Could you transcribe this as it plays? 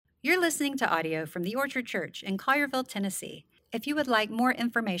You're listening to audio from the Orchard Church in Collierville, Tennessee. If you would like more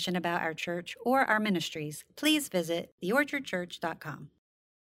information about our church or our ministries, please visit theorchardchurch.com.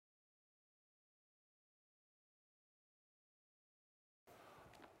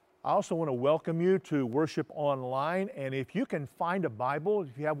 I also want to welcome you to worship online, and if you can find a Bible,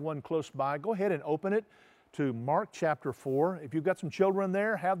 if you have one close by, go ahead and open it to Mark chapter 4. If you've got some children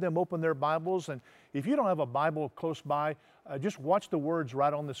there, have them open their Bibles, and if you don't have a Bible close by, just watch the words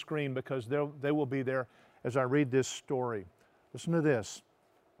right on the screen because they will be there as I read this story. Listen to this.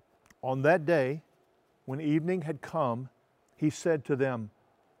 On that day, when evening had come, he said to them,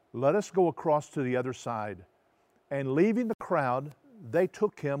 "Let us go across to the other side." And leaving the crowd, they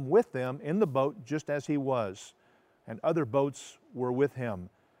took him with them in the boat just as he was, and other boats were with him.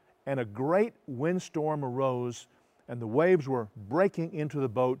 And a great windstorm arose, and the waves were breaking into the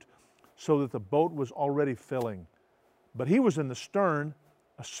boat, so that the boat was already filling. But he was in the stern,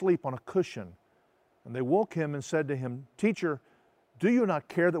 asleep on a cushion. And they woke him and said to him, "Teacher, do you not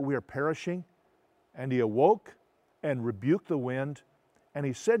care that we are perishing?" And he awoke and rebuked the wind, and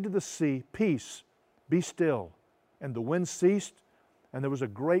he said to the sea, "Peace, be still." And the wind ceased, and there was a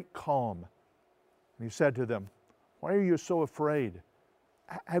great calm. And he said to them, "Why are you so afraid?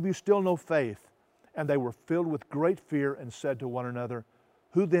 Have you still no faith?" And they were filled with great fear and said to one another,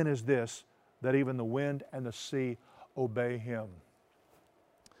 "Who then is this, that even the wind and the sea obey him?"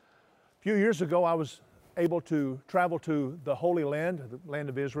 A few years ago, I was able to travel to the Holy Land, the land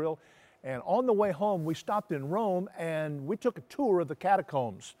of Israel. And on the way home, we stopped in Rome and we took a tour of the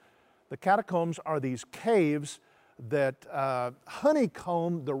catacombs. The catacombs are these caves that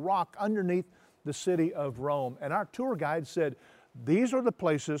honeycomb the rock underneath the city of Rome. And our tour guide said, these are the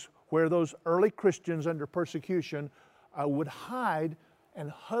places where those early Christians under persecution would hide and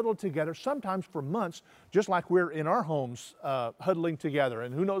huddle together, sometimes for months, just like we're in our homes huddling together.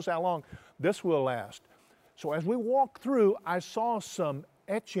 And who knows how long this will last. So as we walked through, I saw some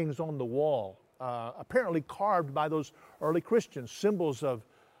etchings on the wall, apparently carved by those early Christians, symbols of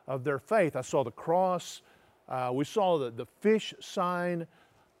their faith. I saw the cross. We saw the fish sign.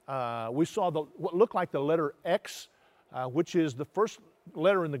 We saw what looked like the letter X, which is the first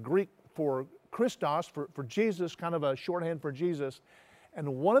letter in the Greek for Christos, for Jesus, kind of a shorthand for Jesus.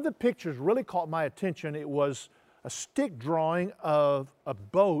 And one of the pictures really caught my attention. It was a stick drawing of a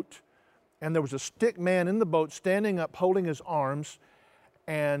boat, and there was a stick man in the boat standing up holding his arms,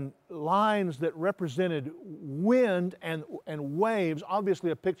 and lines that represented wind and waves,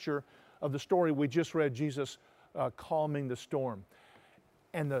 obviously a picture of the story we just read, Jesus calming the storm.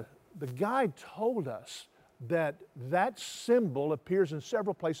 And the guide told us that symbol appears in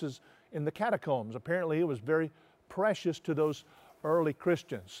several places in the catacombs. Apparently it was very precious to those early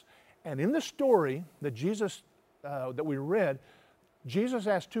Christians. And in the story that that we read, Jesus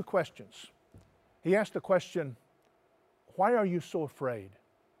asked two questions. He asked the question, "Why are you so afraid?"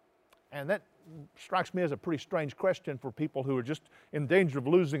 And that strikes me as a pretty strange question for people who are just in danger of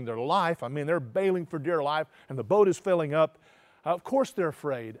losing their life. I mean, they're bailing for dear life and the boat is filling up. Of course they're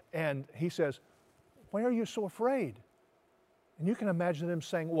afraid. And he says, "Why are you so afraid?" And you can imagine them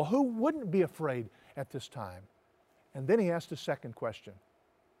saying, "Well, who wouldn't be afraid at this time?" And then he asked a second question.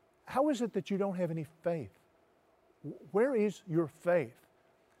 "How is it that you don't have any faith? Where is your faith?"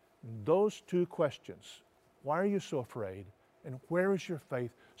 And those two questions, why are you so afraid, and where is your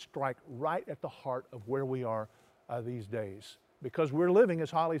faith, strike right at the heart of where we are these days. Because we're living,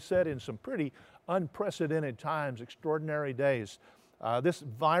 as Holly said, in some pretty unprecedented times, extraordinary days. This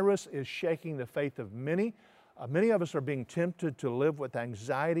virus is shaking the faith of many. Many of us are being tempted to live with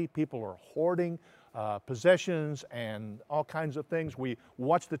anxiety. People are hoarding possessions and all kinds of things. We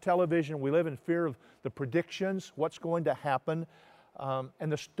watch the television. We live in fear of the predictions, what's going to happen.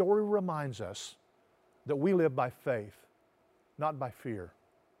 And the story reminds us that we live by faith, not by fear.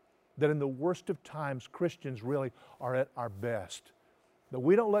 That in the worst of times, Christians really are at our best. That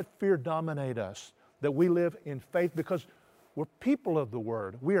we don't let fear dominate us. That we live in faith because we're people of the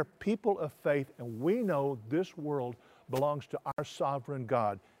Word. We are people of faith, and we know this world belongs to our sovereign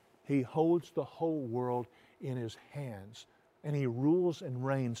God. He holds the whole world in His hands, and He rules and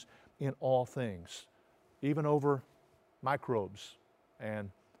reigns in all things, even over microbes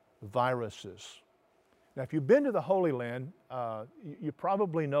and viruses. Now, if you've been to the Holy Land, you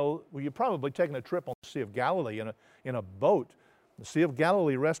probably know, well, you've probably taken a trip on the Sea of Galilee in a boat. The Sea of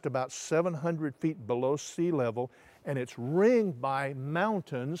Galilee rests about 700 feet below sea level, and it's ringed by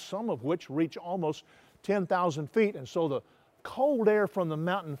mountains, some of which reach almost 10,000 feet. And so the cold air from the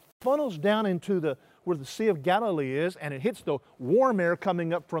mountain funnels down into where the Sea of Galilee is, and it hits the warm air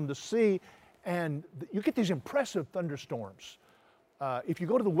coming up from the sea, and you get these impressive thunderstorms. If you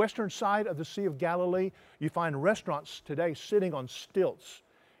go to the western side of the Sea of Galilee, you find restaurants today sitting on stilts.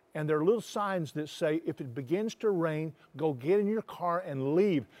 And there are little signs that say, if it begins to rain, go get in your car and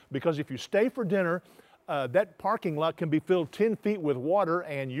leave. Because if you stay for dinner, that parking lot can be filled 10 feet with water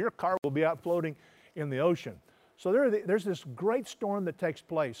and your car will be out floating in the ocean. So there's this great storm that takes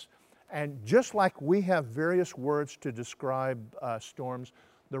place. And just like we have various words to describe storms,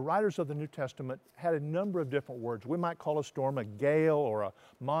 the writers of the New Testament had a number of different words. We might call a storm a gale or a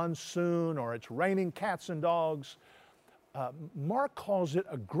monsoon, or it's raining cats and dogs. Mark calls it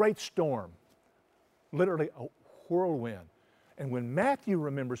a great storm, literally a whirlwind. And when Matthew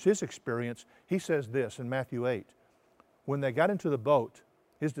remembers his experience, he says this in Matthew 8. When they got into the boat,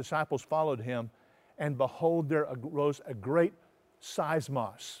 his disciples followed him, and behold, there arose a great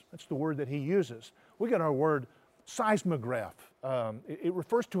seismos. That's the word that he uses. We get our word seismograph. It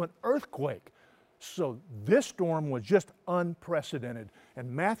refers to an earthquake. So this storm was just unprecedented.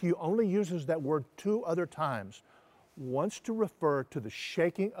 And Matthew only uses that word 2 other times. Once to refer to the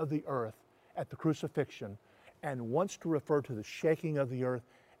shaking of the earth at the crucifixion, and once to refer to the shaking of the earth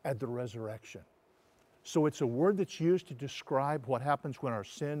at the resurrection. So it's a word that's used to describe what happens when our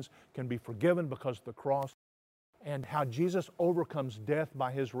sins can be forgiven because of the cross, and how Jesus overcomes death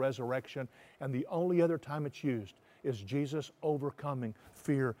by his resurrection. And the only other time it's used is Jesus overcoming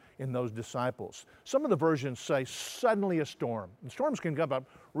fear in those disciples. Some of the versions say suddenly a storm. And storms can come up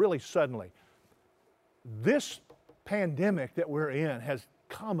really suddenly. This pandemic that we're in has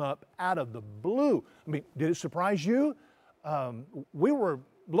come up out of the blue. I mean, did it surprise you? We were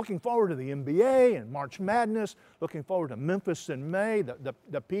looking forward to the NBA and March Madness, looking forward to Memphis in May, the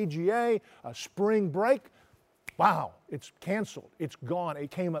PGA, spring break. Wow, it's canceled. It's gone. It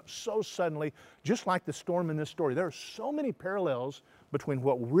came up so suddenly, just like the storm in this story. There are so many parallels between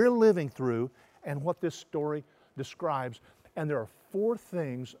what we're living through and what this story describes. And there are 4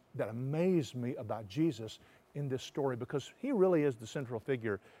 things that amaze me about Jesus in this story, because he really is the central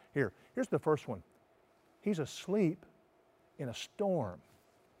figure here. Here's the first one. He's asleep in a storm.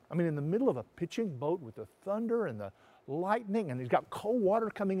 I mean, in the middle of a pitching boat with the thunder and the lightning, and he's got cold water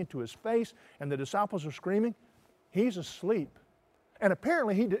coming into his face, and the disciples are screaming. He's asleep. And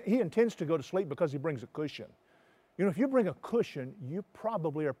apparently he intends to go to sleep because he brings a cushion. You know, if you bring a cushion, you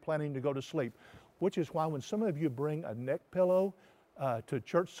probably are planning to go to sleep, which is why when some of you bring a neck pillow to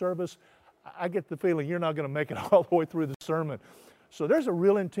church service, I get the feeling you're not going to make it all the way through the sermon. So there's a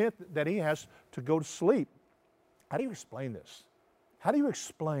real intent that he has to go to sleep. How do you explain this? How do you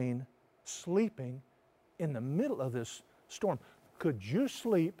explain sleeping in the middle of this storm? Could you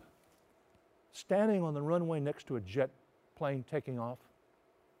sleep standing on the runway next to a jet plane taking off?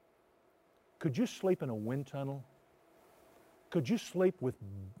 Could you sleep in a wind tunnel? Could you sleep with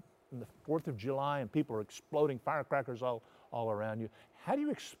the 4th of July and people are exploding firecrackers all around you? How do you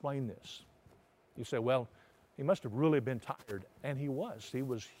explain this? You say, well, he must have really been tired. And he was. He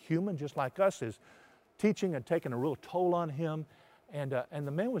was human just like us. His teaching had taken a real toll on him. And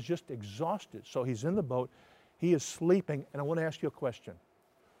the man was just exhausted. So he's in the boat. He is sleeping. And I want to ask you a question.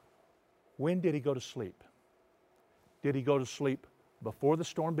 When did he go to sleep? Did he go to sleep before the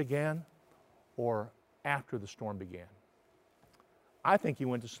storm began or after the storm began? I think he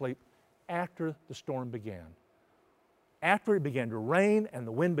went to sleep after the storm began. After it began to rain and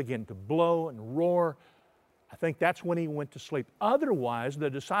the wind began to blow and roar, I think that's when he went to sleep. Otherwise, the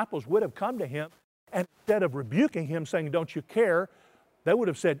disciples would have come to him, and instead of rebuking him, saying, don't you care, they would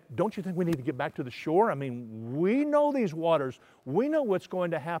have said, don't you think we need to get back to the shore? I mean, we know these waters. We know what's going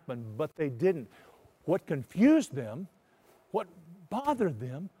to happen, but they didn't. What confused them, what bothered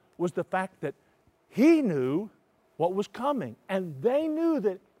them, was the fact that he knew what was coming, and they knew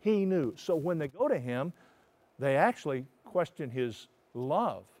that he knew. So when they go to him, they actually question his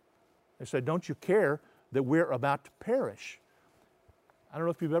love. They said, don't you care that we're about to perish? I don't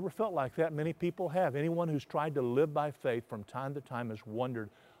know if you've ever felt like that. Many people have. Anyone who's tried to live by faith from time to time has wondered,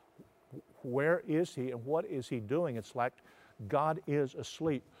 where is he and what is he doing? It's like God is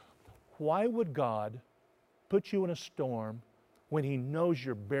asleep. Why would God put you in a storm when he knows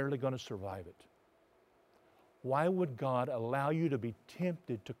you're barely going to survive it? Why would God allow you to be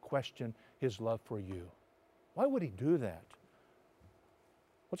tempted to question his love for you? Why would he do that?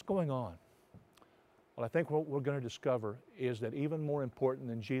 What's going on? Well, I think what we're going to discover is that even more important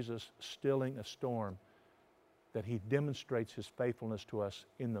than Jesus stilling a storm, that he demonstrates his faithfulness to us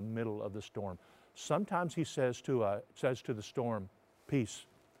in the middle of the storm. Sometimes he says to the storm, peace,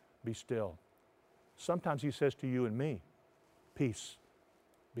 be still. Sometimes he says to you and me, peace,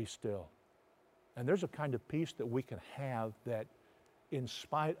 be still. And there's a kind of peace that we can have that in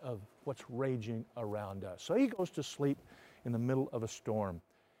spite of what's raging around us. So he goes to sleep in the middle of a storm.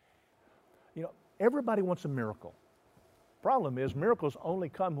 You know, everybody wants a miracle. Problem is, miracles only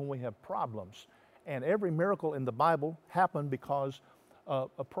come when we have problems. And every miracle in the Bible happened because of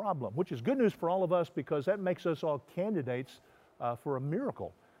a problem, which is good news for all of us because that makes us all candidates for a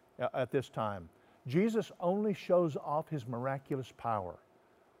miracle at this time. Jesus only shows off his miraculous power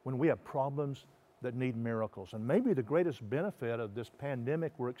when we have problems that need miracles. And maybe the greatest benefit of this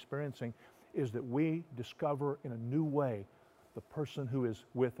pandemic we're experiencing is that we discover in a new way the person who is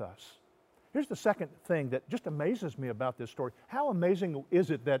with us. Here's the second thing that just amazes me about this story. How amazing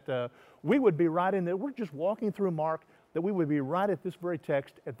is it that we would be right in there, we're just walking through Mark, that we would be right at this very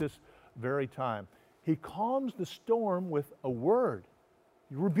text at this very time. He calms the storm with a word.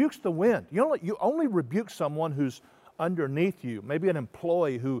 He rebukes the wind. You only rebuke someone who's underneath you, maybe an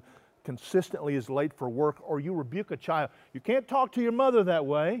employee who consistently is late for work, or you rebuke a child. You can't talk to your mother that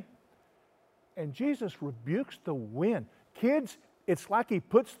way. And Jesus rebukes the wind. Kids, it's like he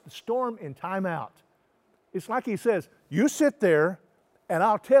puts the storm in timeout. It's like he says, you sit there and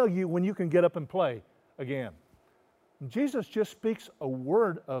I'll tell you when you can get up and play again. And Jesus just speaks a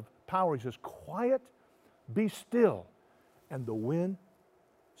word of power. He says, quiet, be still. And the wind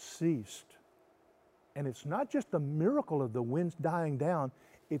ceased. And it's not just the miracle of the winds dying down,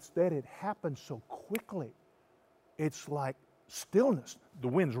 it's that it happened so quickly. It's like stillness. The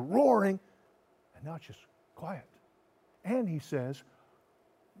wind's roaring, and now it's just quiet. And he says,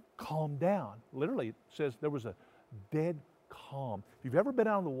 calm down. Literally, it says there was a dead calm. If you've ever been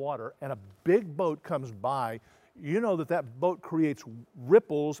out on the water and a big boat comes by, you know that that boat creates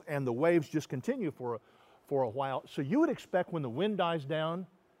ripples and the waves just continue for a while. So you would expect when the wind dies down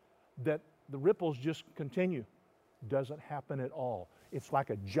that the ripples just continue. Doesn't happen at all. It's like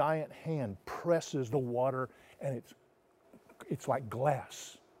a giant hand presses the water and it's like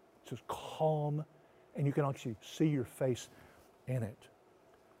glass. It's just calm and you can actually see your face in it.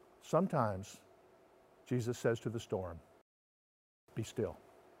 Sometimes Jesus says to the storm, be still.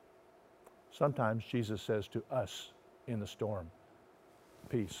 Sometimes Jesus says to us in the storm,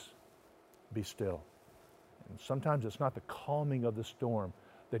 peace, be still. And sometimes it's not the calming of the storm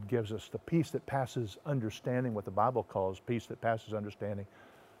that gives us the peace that passes understanding, what the Bible calls peace that passes understanding,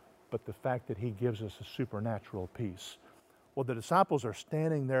 but the fact that he gives us a supernatural peace. Well, the disciples are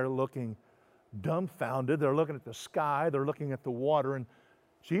standing there looking dumbfounded. They're looking at the sky, they're looking at the water, and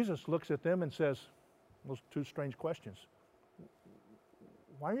Jesus looks at them and says those two strange questions.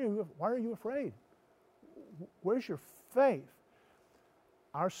 Why are you afraid? Where's your faith?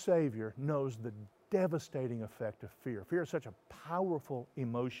 Our Savior knows the devastating effect of fear. Fear is such a powerful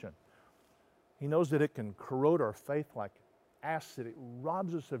emotion. He knows that it can corrode our faith like acid. It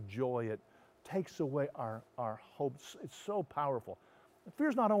robs us of joy. It takes away our hopes. It's so powerful.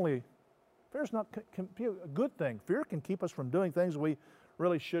 Fear's not can be a good thing. Fear can keep us from doing things we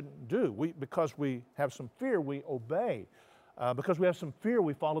really shouldn't do. Because we have some fear, we obey. Because we have some fear,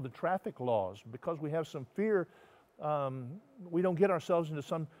 we follow the traffic laws. Because we have some fear, we don't get ourselves into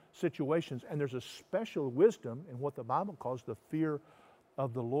some situations. And there's a special wisdom in what the Bible calls the fear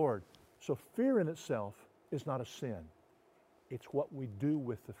of the Lord. So fear in itself is not a sin. It's what we do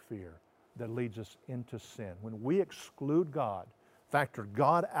with the fear that leads us into sin. When we exclude God, factor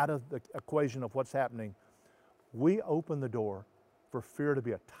God out of the equation of what's happening, we open the door for fear to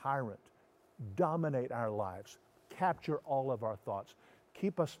be a tyrant, dominate our lives, capture all of our thoughts,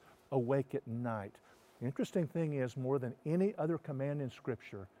 keep us awake at night. The interesting thing is, more than any other command in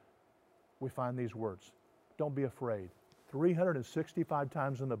Scripture, we find these words. Don't be afraid. 365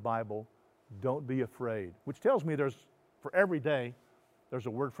 times in the Bible, don't be afraid. Which tells me for every day, there's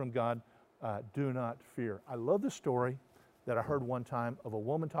a word from God, do not fear. I love the story that I heard one time of a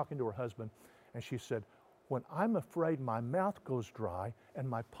woman talking to her husband, and she said, when I'm afraid, my mouth goes dry and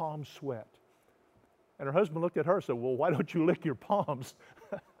my palms sweat. And her husband looked at her and said, well, why don't you lick your palms?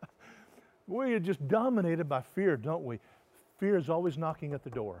 We are just dominated by fear, don't we? Fear is always knocking at the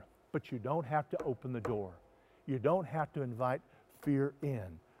door, but you don't have to open the door. You don't have to invite fear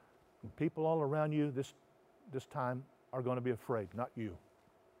in. And people all around you this time are going to be afraid, not you.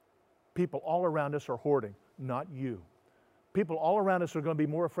 People all around us are hoarding, not you. People all around us are going to be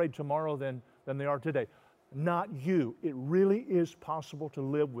more afraid tomorrow than they are today, not you. It really is possible to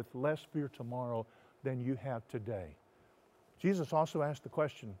live with less fear tomorrow than you have today. Jesus also asked the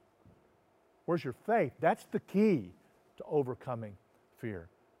question, where's your faith? That's the key to overcoming fear.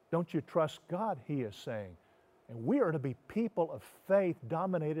 Don't you trust God, he is saying. And we are to be people of faith,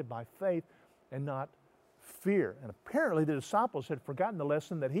 dominated by faith and not fear. And apparently the disciples had forgotten the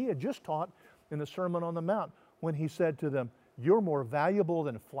lesson that he had just taught in the Sermon on the Mount when he said to them, you're more valuable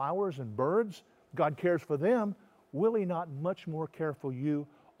than flowers and birds. God cares for them. will He not much more care for you,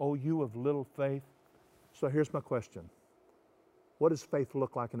 O you of little faith? So here's my question. What does faith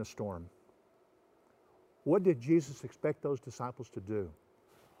look like in a storm? What did Jesus expect those disciples to do?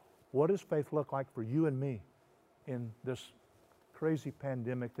 What does faith look like for you and me in this crazy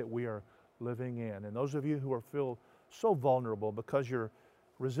pandemic that we are living in? And those of you who feel so vulnerable because your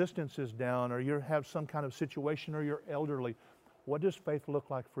resistance is down, or you have some kind of situation, or you're elderly, what does faith look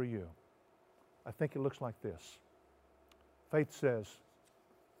like for you? I think it looks like this. Faith says,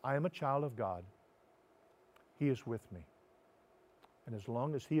 I am a child of God. He is with me. And as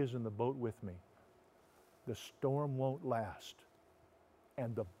long as He is in the boat with me, the storm won't last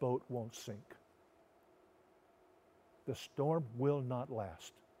and the boat won't sink. The storm will not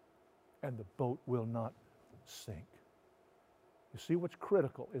last and the boat will not sink. You see, what's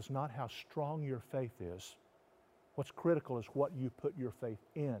critical is not how strong your faith is. What's critical is what you put your faith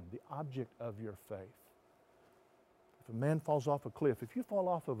in, the object of your faith. If a man falls off a cliff, if you fall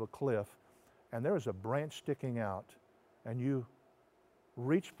off of a cliff and there is a branch sticking out and you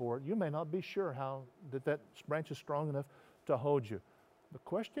reach for it, you may not be sure how that branch is strong enough to hold you. The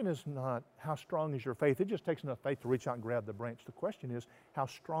question is not how strong is your faith. It just takes enough faith to reach out and grab the branch. The question is, how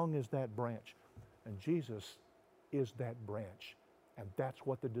strong is that branch? And Jesus is that branch. And that's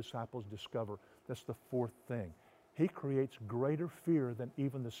what the disciples discover. That's the fourth thing. He creates greater fear than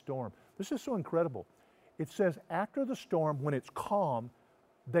even the storm. This is so incredible. It says after the storm, when it's calm,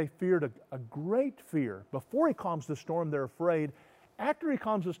 they feared a great fear. Before He calms the storm, they're afraid. After He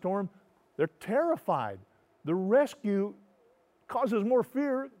calms the storm, they're terrified. The rescue causes more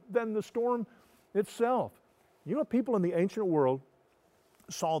fear than the storm itself. You know, people in the ancient world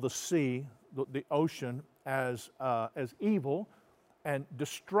saw the sea, the ocean, as evil and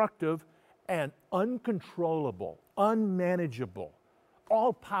destructive and uncontrollable, unmanageable,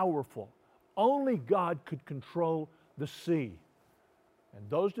 all-powerful. Only God could control the sea. And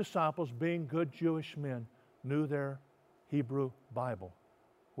those disciples, being good Jewish men, knew their Hebrew Bible,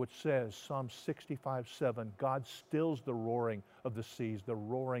 which says, Psalm 65:7, God stills the roaring of the seas, the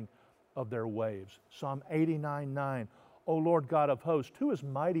roaring of their waves. Psalm 89:9, O Lord God of hosts, who is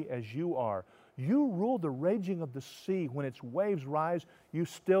mighty as you are? You rule the raging of the sea. When its waves rise, you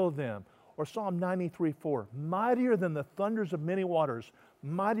still them. Or Psalm 93:4, mightier than the thunders of many waters,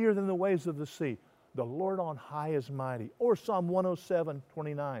 mightier than the waves of the sea. The Lord on high is mighty. Or Psalm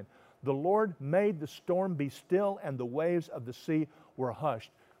 107:29, the Lord made the storm be still and the waves of the sea were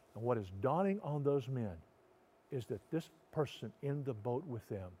hushed. And what is dawning on those men is that this person in the boat with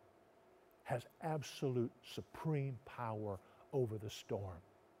them has absolute supreme power over the storm.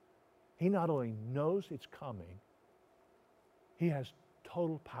 He not only knows it's coming, he has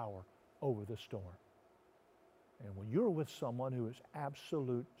total power over the storm. And when you're with someone who has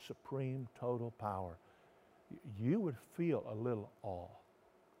absolute, supreme, total power, you would feel a little awe.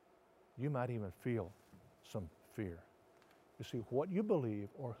 You might even feel some fear. You see, what you believe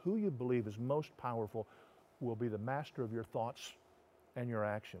or who you believe is most powerful will be the master of your thoughts and your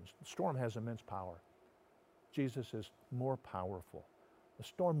actions. The storm has immense power. Jesus is more powerful. The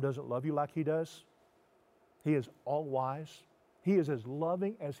storm doesn't love you like He does. He is all-wise. He is as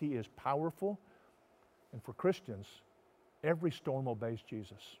loving as He is powerful. And for Christians, every storm obeys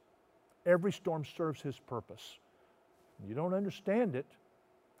Jesus. Every storm serves His purpose. You don't understand it.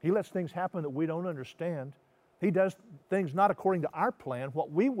 He lets things happen that we don't understand. He does things not according to our plan,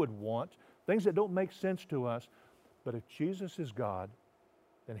 what we would want, things that don't make sense to us. But if Jesus is God,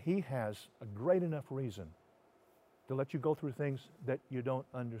 then He has a great enough reason to let you go through things that you don't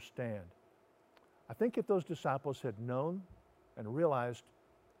understand. I think if those disciples had known and realized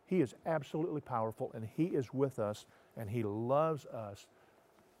He is absolutely powerful and He is with us and He loves us,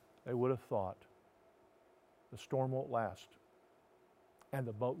 they would have thought, the storm won't last and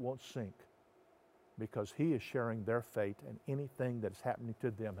the boat won't sink because He is sharing their fate, and anything that's happening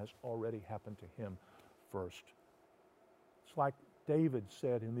to them has already happened to Him first. It's like David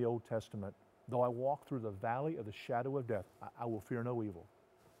said in the Old Testament, though I walk through the valley of the shadow of death, I will fear no evil,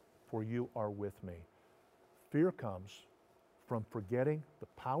 for you are with me. Fear comes from forgetting the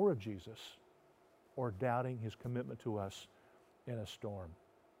power of Jesus or doubting His commitment to us in a storm.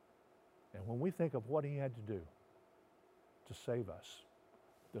 And when we think of what He had to do to save us,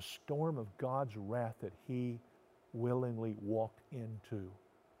 the storm of God's wrath that He willingly walked into,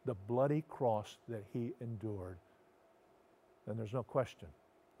 the bloody cross that He endured, then there's no question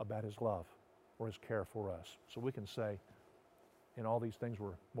about His love or His care for us. So we can say, in all these things,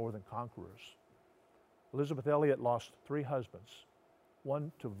 we're more than conquerors. Elizabeth Elliot lost 3 husbands,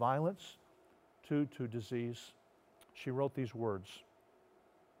 1 to violence, 2 to disease. She wrote these words,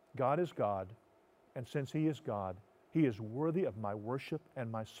 God is God, And since He is God, He is worthy of my worship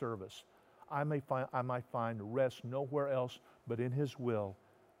and my service. I might find rest nowhere else but in His will,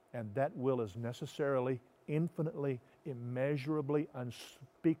 and that will is necessarily, infinitely, immeasurably,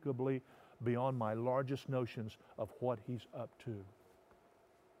 unspeakably beyond my largest notions of what He's up to.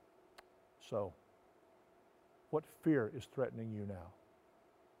 So, what fear is threatening you now?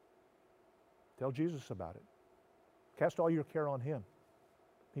 Tell Jesus about it. Cast all your care on Him.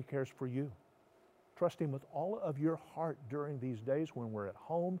 He cares for you. Trust Him with all of your heart during these days when we're at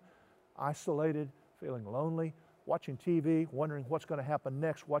home, isolated, feeling lonely, watching TV, wondering what's going to happen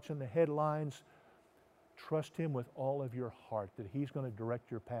next, watching the headlines. Trust Him with all of your heart that He's going to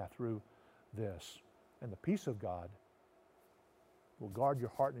direct your path through this. And the peace of God will guard your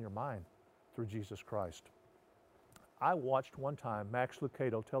heart and your mind through Jesus Christ. I watched one time Max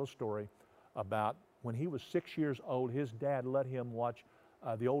Lucado tell a story about when he was 6 years old, his dad let him watch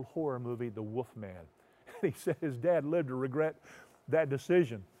the old horror movie, The Wolfman. He said his dad lived to regret that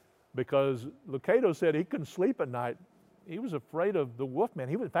decision because Lucado said he couldn't sleep at night. He was afraid of the Wolfman.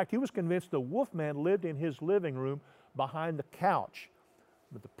 In fact, he was convinced the Wolfman lived in his living room behind the couch.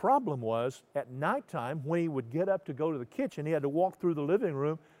 But the problem was, at nighttime, when he would get up to go to the kitchen, he had to walk through the living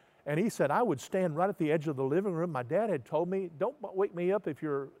room. And he said, I would stand right at the edge of the living room. My dad had told me, don't wake me up if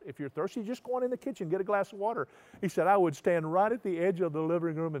you're thirsty. Just go on in the kitchen, get a glass of water. He said, I would stand right at the edge of the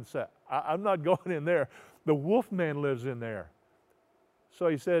living room and say, I'm not going in there. The Wolfman lives in there. So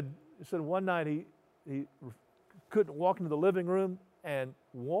he said one night he couldn't walk into the living room and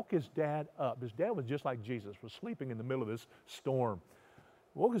woke his dad up. His dad was just like Jesus, was sleeping in the middle of this storm.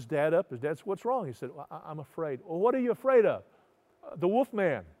 Woke his dad up. His dad said, what's wrong? He said, well, I'm afraid. Well, what are you afraid of? The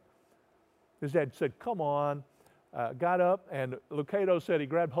Wolfman. His dad said, come on. Got up, and Lucado said he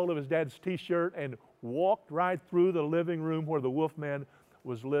grabbed hold of his dad's T-shirt and walked right through the living room where the Wolfman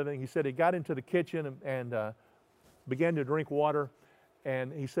was living. He said he got into the kitchen and began to drink water.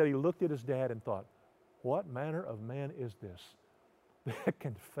 And he said he looked at his dad and thought, what manner of man is this that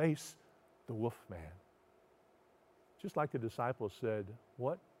can face the Wolfman? Just like the disciples said,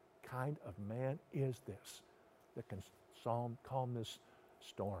 what kind of man is this that can calm this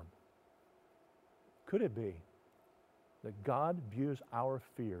storm? Could it be that God views our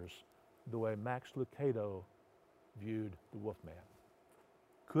fears the way Max Lucado viewed the Wolfman?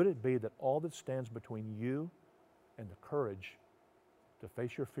 Could it be that all that stands between you and the courage to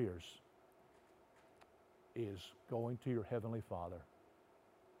face your fears is going to your Heavenly Father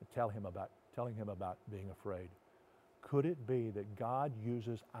and telling him about being afraid? Could it be that God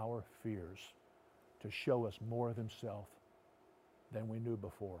uses our fears to show us more of Himself than we knew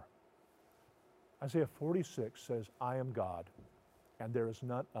before? Isaiah 46 says, I am God, and there is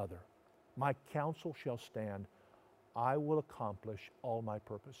none other. My counsel shall stand. I will accomplish all my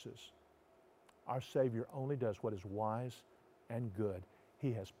purposes. Our Savior only does what is wise and good.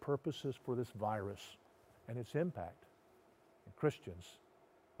 He has purposes for this virus and its impact. And Christians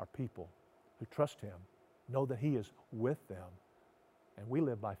are people who trust Him, know that He is with them, and we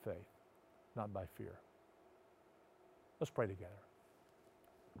live by faith, not by fear. Let's pray together.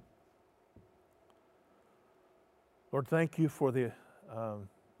 Lord, thank You for the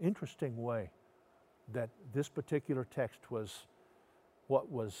interesting way that this particular text was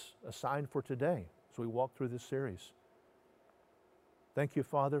what was assigned for today as we walk through this series. Thank You,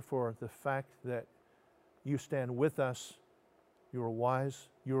 Father, for the fact that You stand with us. You are wise,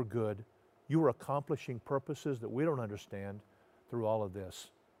 You are good, You are accomplishing purposes that we don't understand through all of this.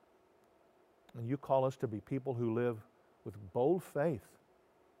 And You call us to be people who live with bold faith.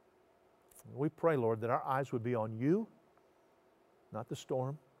 We pray, Lord, that our eyes would be on You, not the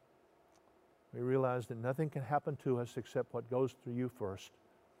storm. We realize that nothing can happen to us except what goes through You first.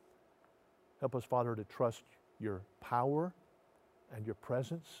 Help us, Father, to trust Your power and Your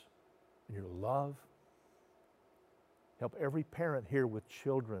presence and Your love. Help every parent here with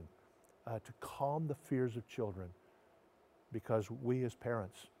children to calm the fears of children, because we as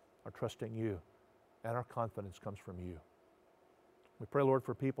parents are trusting You and our confidence comes from You. We pray, Lord,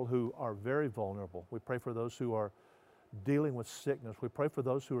 for people who are very vulnerable. We pray for those who are dealing with sickness. We pray for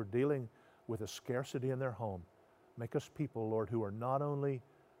those who are dealing with a scarcity in their home. Make us people, Lord, who are not only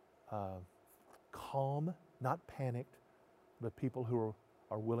calm, not panicked, but people who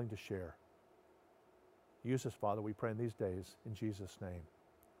are willing to share. Use us, Father, we pray in these days. In Jesus' name,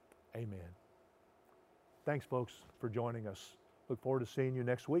 amen. Thanks, folks, for joining us. Look forward to seeing you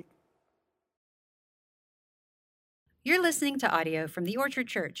next week. You're listening to audio from the Orchard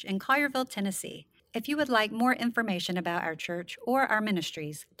Church in Collierville, Tennessee. If you would like more information about our church or our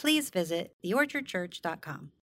ministries, please visit theorchardchurch.com.